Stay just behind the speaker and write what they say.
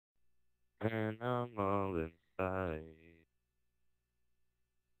And I'm all inside.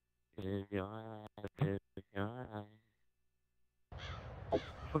 In your eyes, in your eyes.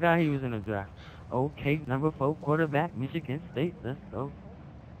 Forgot he was in the draft. Okay, number 4 quarterback, Michigan State. Let's go.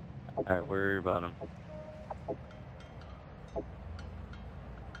 Alright, worry about him.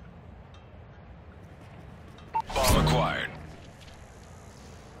 Bomb acquired.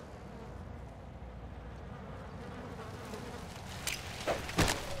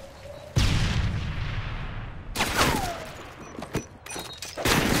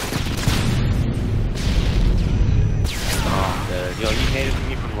 Yo, he made it to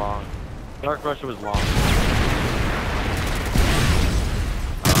me from long. Dark Rusher was long.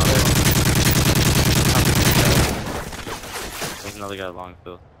 There's another guy long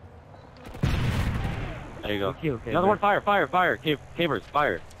still. There you go. Okay, another one, fire. Cavers,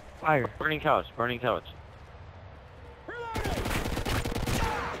 fire. Burning couch.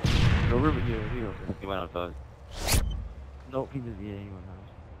 No river here. He went outside. Nope, he went out.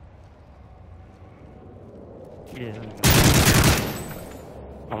 Yeah.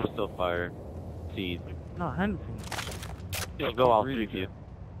 I'm still fire. Seed. No, Henderson. He'll go all 3 of you.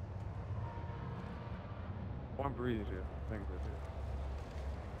 One breeze here. Thank you.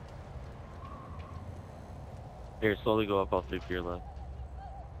 Here, slowly go up all 3 to your left.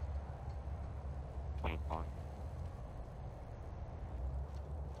 Come on.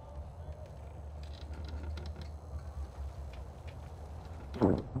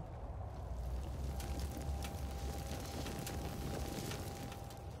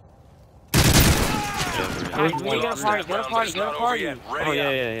 Go to party. Oh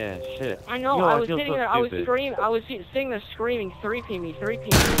yeah. Shit. I know. Yo, I was feel sitting so there. I was stupid. screaming. I was sitting there screaming. 3P me.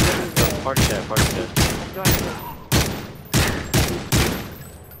 Party chat.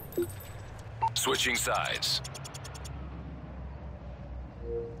 Switching sides.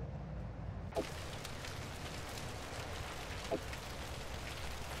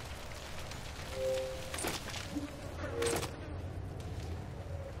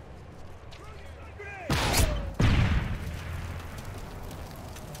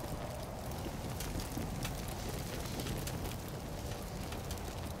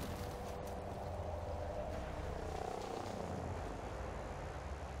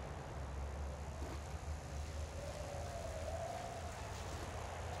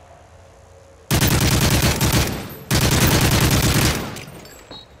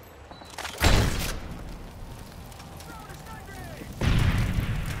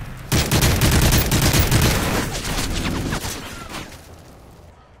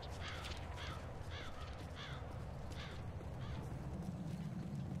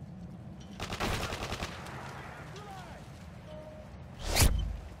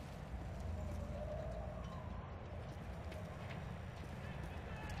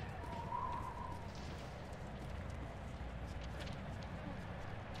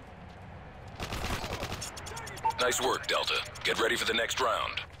 Nice work, Delta. Get ready for the next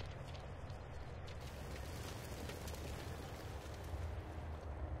round.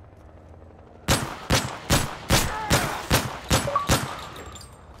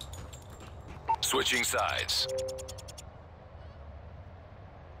 Switching sides.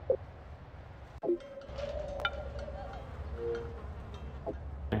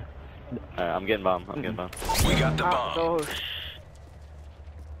 Alright, I'm getting bomb. We got the bomb. Oh,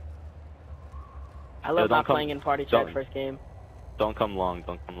 I love not playing in party chat first game. Don't come long.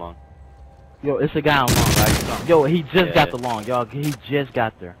 Yo, it's a guy on long, right? Yo, he just got the long, y'all. He just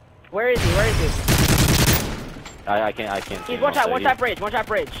got there. Where is he? I can't see He's him. one shot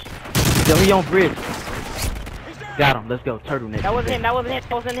bridge. Yo, he on bridge. Got him. Let's go. Turtleneck. That wasn't him.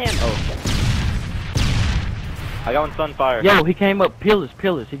 Oh. I got one sunfire. Yo, he came up pillars.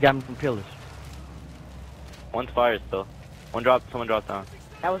 He got me from pillars. One's fire still. Someone dropped down.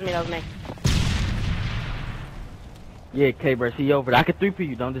 That was me. Yeah, K-Burst, he over there. I can 3P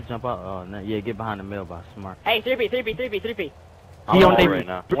you, don't just jump out. Oh, no. Yeah, get behind the mailbox. Smart. Hey, 3P. He on right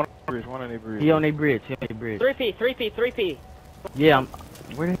now. One on a bridge. 3P. Yeah,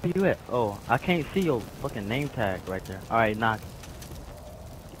 where the hell you at? Oh, I can't see your fucking name tag right there. Alright, knock.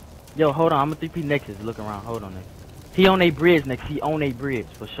 Yo, hold on. I'm gonna 3P Nexus. Look around. Hold on, nigga. He on a bridge, next. He on a bridge,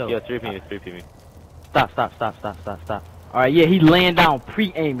 for sure. Yeah, 3P me. Stop. Alright, yeah, he laying down,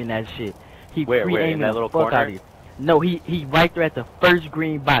 pre-aiming that shit. He pre-aiming that little corner? No, he right there at the first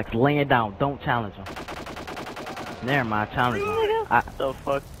green box, laying down. Don't challenge him. Never mind, challenge him. The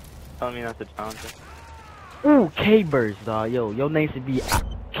fuck? Telling me not to challenge him. Ooh, K-Burst, dawg. Yo, your name should be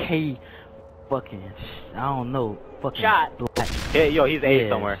K fucking, I don't know, fucking Shot. Black. Yeah, yo, he's A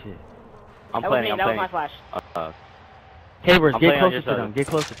somewhere. Shit. I'm playing. That was my flash. Cabers, I'm get playing on closer your to them. Get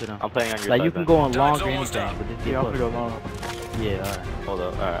closer to them. I'm playing on your Like side. you can then. go on long Time's or almost anything, up. but just get Yeah, I'm gonna closer. go long. Yeah, alright. Hold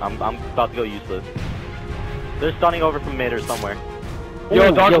up. Alright, I'm about to go useless. They're stunning over from mid or somewhere.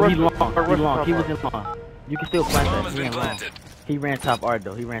 Yo, dog he rush- long. dog He rush long. top He was art. in long. You can still plant Bomb that. has He been in long. planted. He ran top art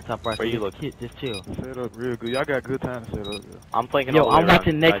though. He ran top art. Where so you just look? Just chill. Set up real good. Y'all got good time to set up. Yeah. I'm flanking Yo, all the way I'm around.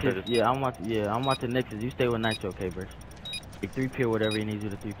 watching Try Nexus. to just- Yeah, I'm watching Nexus. You stay with Nitro, Cabers. Like 3P or whatever he needs you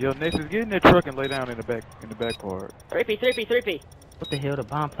to 3P. Yo, Nexus, get in that truck and lay down in the back part. 3P. What the hell? The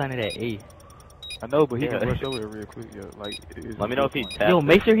bomb planted at A. I know, but he Yeah. can rush over there real quick. Yo, like. Let me know if he taps. Yo,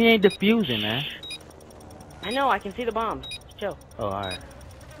 make sure he ain't defusing, man. I know, I can see the bomb. Chill. Oh, alright.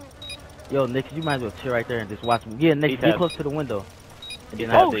 Yo, Nexus, you might as well chill right there and just watch him. Yeah, Nexus, He get tapped. close to the window. And then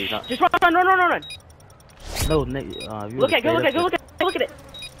tapped. Oh, he's not- just run. No, Nexus. Look at it.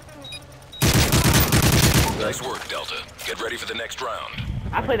 Nice work, Delta. Get ready for the next round.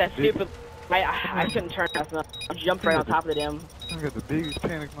 I played that stupid. I couldn't turn fast enough. I jumped right on top of them. I got the biggest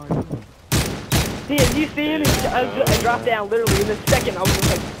panic knife. See it? You see it? I dropped down literally in a second. I was just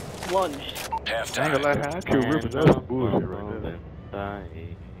like lunged. I ain't Halftime. gonna lie, I killed Rivers. That was bullshit right there.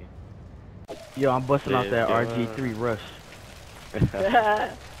 Yo, I'm busting off that RG3 rush.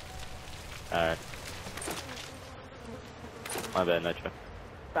 Alright. My bad, Nitro.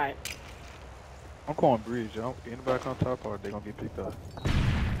 Right. I'm calling bridge. Yo. Anybody come top part, they gonna get picked up.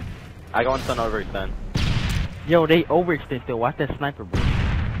 I go on stun overextend. Yo, they overextend still. Watch that sniper, bro.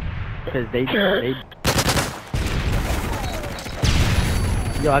 Cause they.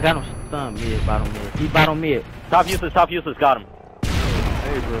 Yo, I got him stunned mid, bottom mid. He bottom mid. Top useless, got him.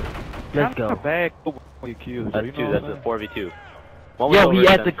 Hey, bro. Let's go. Bag when you kill. That's you two, know that's what a I'm 4v2. One was Yo, he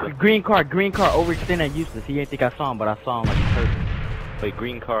had the overextend, so- green car overextend at useless. He didn't think I saw him, but I saw him like he hurt. Wait,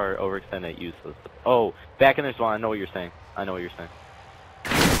 green car overextend at useless. Oh, back in this one, I know what you're saying.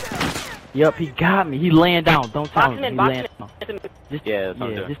 Yup, he got me. He laying down. Don't tell Box him. him He in, laying down. Just, Yeah, that's what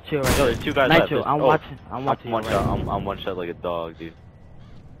I'm doing. just chill right Yo, there. there's two guys left. Nitro, There's- I'm oh, watching. I'm watching you one right shot. now. I'm one shot like a dog, dude.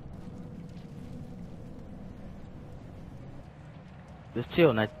 Just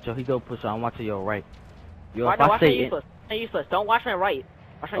chill, Nitro. He go push. I'm watching your right. Yo, Watch if I my say useless. Don't watch my right.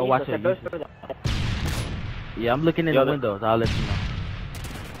 Watch my Oh, watch useless. your They're both yeah, I'm looking in Yo, the windows. I'll let you know.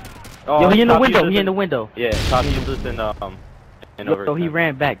 Oh, Yo, he in the top window. useless He in the and- window. Yeah, top useless and over. Yo, he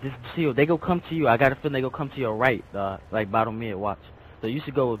ran back. Just chill. They go come to you. I got a feeling they go come to your right, like bottom mid. Watch. So you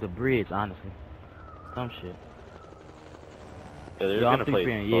should go with the bridge, honestly. Some shit. Yeah, they're Yo, I'm gonna play.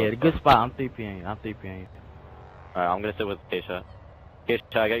 3Ping. Yeah, the good spot. I'm 3Ping. You. Alright, I'm gonna sit with K-Shot.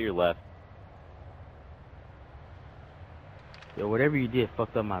 K-Shot, I got your left. Yo, whatever you did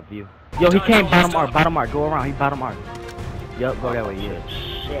fucked up my view. Yo, he came bottom arc. Go around. He bottom arc. Yup, go that way. Yeah.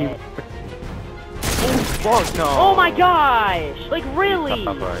 Shit. Fuck no! Oh my gosh! Like really? He's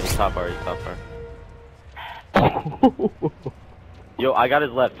top bar. Yo, I got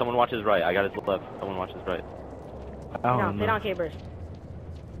his left. Someone watch his right. I got his left. Someone watch his right. Oh, Sit on Cabers.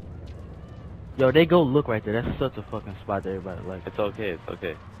 Yo, they go look right there. That's such a fucking spot that everybody likes. It's okay. It's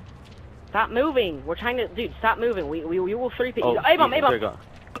okay. Stop moving. We're trying to, dude. Stop moving. We will 3P. Oh, A-bomb. they're gone.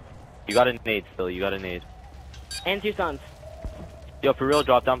 You got a nade still. You got a nade. And 2 stuns. Yo, for real,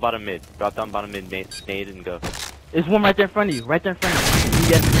 drop down bottom mid. Drop down bottom mid, nade and go. There's one right there in front of you. Right there in front of you. You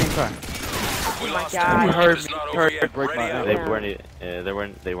get the green car. We Oh my lost God. it. You heard It's me. not Heard over yet. break my Ready ass. up. They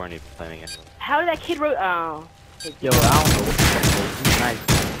Yeah. weren't even planning it. How did that kid oh. Yo, I don't know what the fuck. He's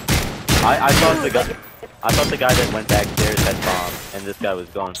nice. I thought the guy that went backstairs had bomb, and this guy was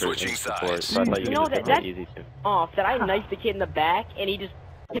going for Switching support. sides. So I thought you You know could just that- get easy too. Off that I knifed the kid in the back and he just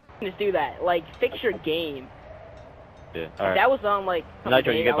do that. Like fix your game. Yeah. If Alright. that was on like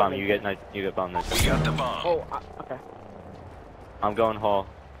Nitro, you I get would bomb. make You sense. get bomb. Nitro. We got the bomb. Oh, okay. I'm going hall.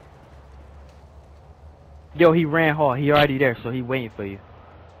 Yo, he ran hard. He already there, so he waiting for you.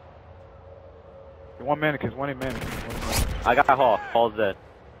 One mannequin. I got hall. Hall's dead.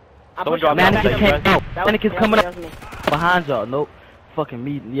 I'm Someone pushing drop back. down. Mannequin came out. That was- Mannequin's that coming was- up that was me. behind y'all. Nope. Fucking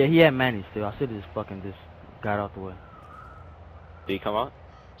me. Yeah, he had Manny still. I should've just fucking just got out the way. Did he come out?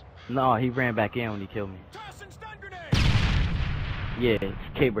 No, he ran back in when he killed me. Yeah, it's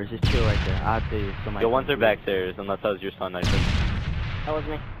K-Birds. Just chill right there. I'll tell you if somebody. Yo, ones are comes through. backstairs, unless that was your son, Nitro. That was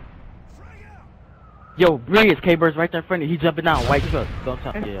me. Yo, brilliant. K-Birds right there in front of you. He jumping down. White truck. Don't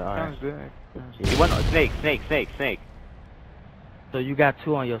tell. Yeah, alright. He went snake. So you got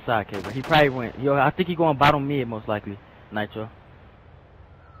 2 on your side, K-Bird. He probably went. Yo, I think he going bottom mid most likely. Nitro.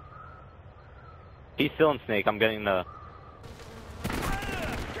 He's still in snake. I'm getting the.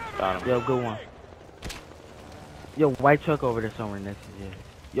 Got him. Yo, good one. Yo, white truck over there somewhere next to you.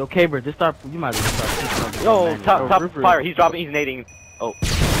 Yo, K-Bird, just start. You might as well start. Yo, Man, top Ripper. fire. He's dropping. He's nading. Oh.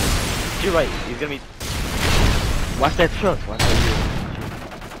 To your right. He's gonna be. Watch that truck. Watch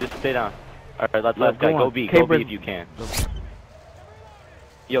that Just stay down. Alright, let's Yo, left guy. go Go on. B. Go Caper- B if you can.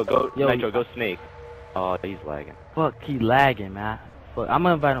 Yo, go Yo, Nitro. Go Snake. Oh, he's lagging. Fuck, he lagging, man. Fuck, I'm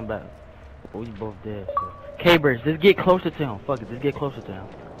gonna invite him back. Oh, we both dead. So. K-Birds, just get closer to him. Fuck it, just get closer to him.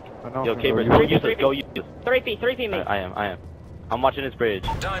 Yo, Capers, go use this. Go use this. 3 feet me. I am. I'm watching his bridge.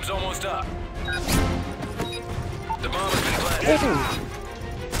 Time's almost up. The bomb has been planted.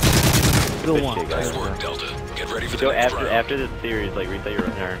 Good one. shit, Nice work, Delta. Get ready for the Go next round. after this series, like reset your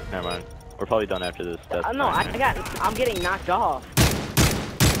never mind. We're probably done after this. That's No, fine. I'm getting knocked off.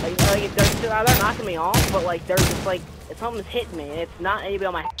 Like they're knocking me off, but like they're just like something's hitting me. It's not anybody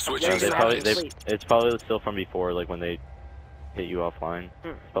on my. Switch they're to just the having sleep. It's probably still from before, like when they hit you offline.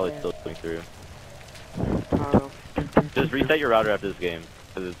 It's probably Yeah. still going through. I don't know. Just reset your router after this game,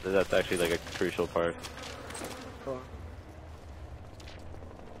 because that's actually like a crucial part. Cool.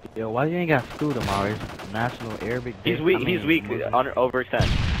 Yo, why you ain't got school tomorrow? It's National Arabic Day. He's weak. I mean, He's weak. Overextend.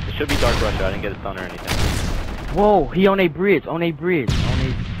 It should be Dark Rusher. I didn't get a stun or anything. Whoa, he on a bridge.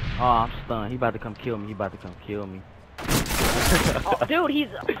 Oh, I'm stunned. He about to come kill me. Oh, dude,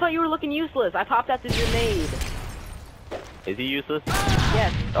 I thought you were looking useless. I popped out the grenade. Is he useless?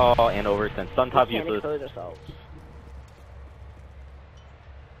 Yes. Oh, and overextend. Stun top We can't useless. expose ourselves.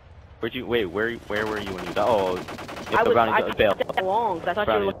 Where'd you wait? Where were you when you died? Oh, I the brownie popped bail. out long because I thought you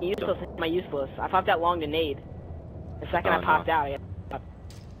Brownie, were looking useless. Am I useless? I popped out long to nade. The second Oh, I popped no. out,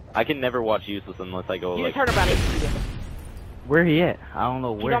 I can never watch useless unless I go you like. just heard about it. Where he at? I don't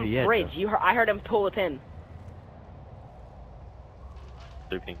know He's where on he the at. bridge. though. I heard him pull a pin.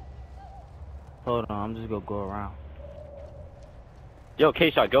 Sleeping. Hold on, I'm just gonna go around. Yo,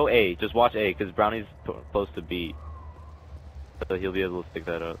 K-Shot, go A. Just watch A, because Brownie's supposed to B. So he'll be able to stick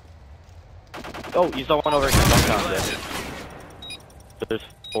that up. Oh, you saw one over here. Don't count that. So there's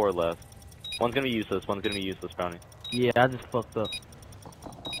 4 left. One's gonna be useless, Brownie. Yeah, I just fucked up.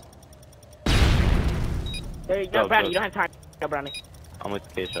 There you Go, go, Brownie. go. You don't have time. Go, Brownie. I'm with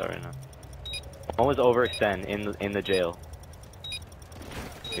K-Shot right now. One was overextend in the jail.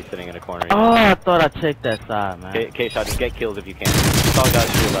 He's sitting in a corner. Oh, I thought I checked that side, man. K-Shot, just get kills if you can. That's all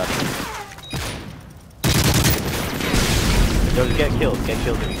guys to your left. Yo, just get kills if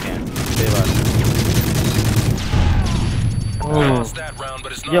you can. Stay left. I Oh. lost that round,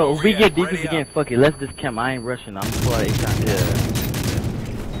 but it's not Yo, over if we yet. get deep Ready again, up. fuck it. Let's just camp. I ain't rushing. I'm gonna pull out 8 times.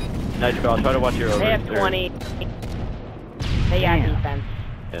 Nitro, I'll try to watch your over. They have 20. They got Damn. defense.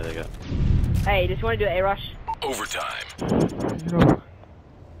 Yeah, they go. Hey, just want to do an A-rush? Overtime.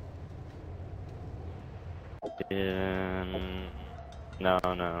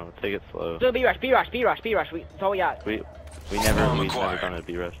 No, take it slow. Do a B-rush. That's all we got. We never Bomb we've never acquired. done a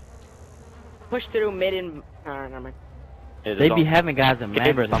B rush. Push through mid and... never mind. Yeah, They be having guys in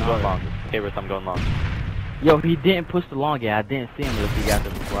Cabers, Manchester. I'm going long. Cabers, I'm going long. Yo, he didn't push the long yet. I didn't see him if he got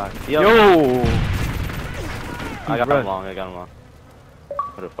there before. Yo! I got him rushed. long.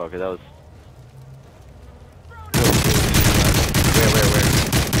 What a fucker, that was...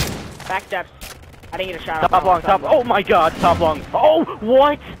 Where? Back steps. I didn't get a shot. Top long, top... Oh my god, top long. Oh,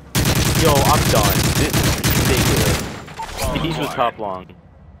 what? Yo, I'm done. This is ridiculous. Bomb He's with acquired. top long.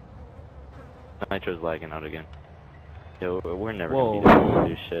 Nitro's lagging out again. Yo, we're never gonna be able to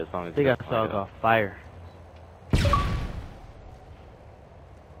do shit as long as They got oh my Saul God. off fire.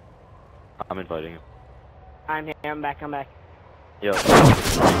 I'm inviting him. I'm here. I'm back. Yo.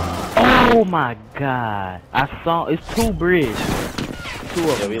 Oh my god. I saw it's 2 bridge. 2 of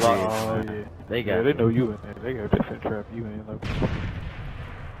Yeah, them. we bridge. lost. Oh yeah. They got Yeah, they it. know you in there. They got different trap you in. Like,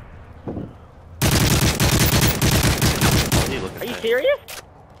 What are you looking Are you at? serious?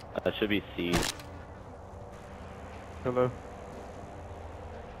 That should be C. hello.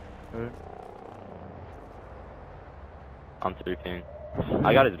 Hey. I'm 13.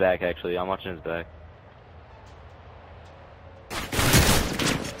 I got his back actually. I'm watching his back.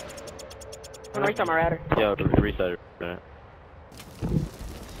 I'm right on my router. Yo, reset it.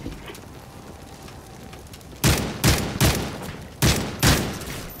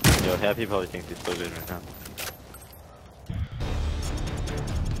 Yo, Happy probably thinks he's so good right now.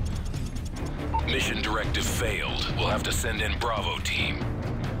 Mission directive failed. We'll have to send in Bravo team.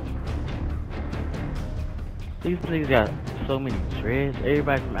 These niggas got so many dreads.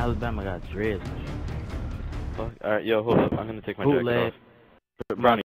 Everybody from Alabama got dreads. Fuck. Alright, yo, hold up. I'm gonna take my jacket Bootleg. off. Brownie,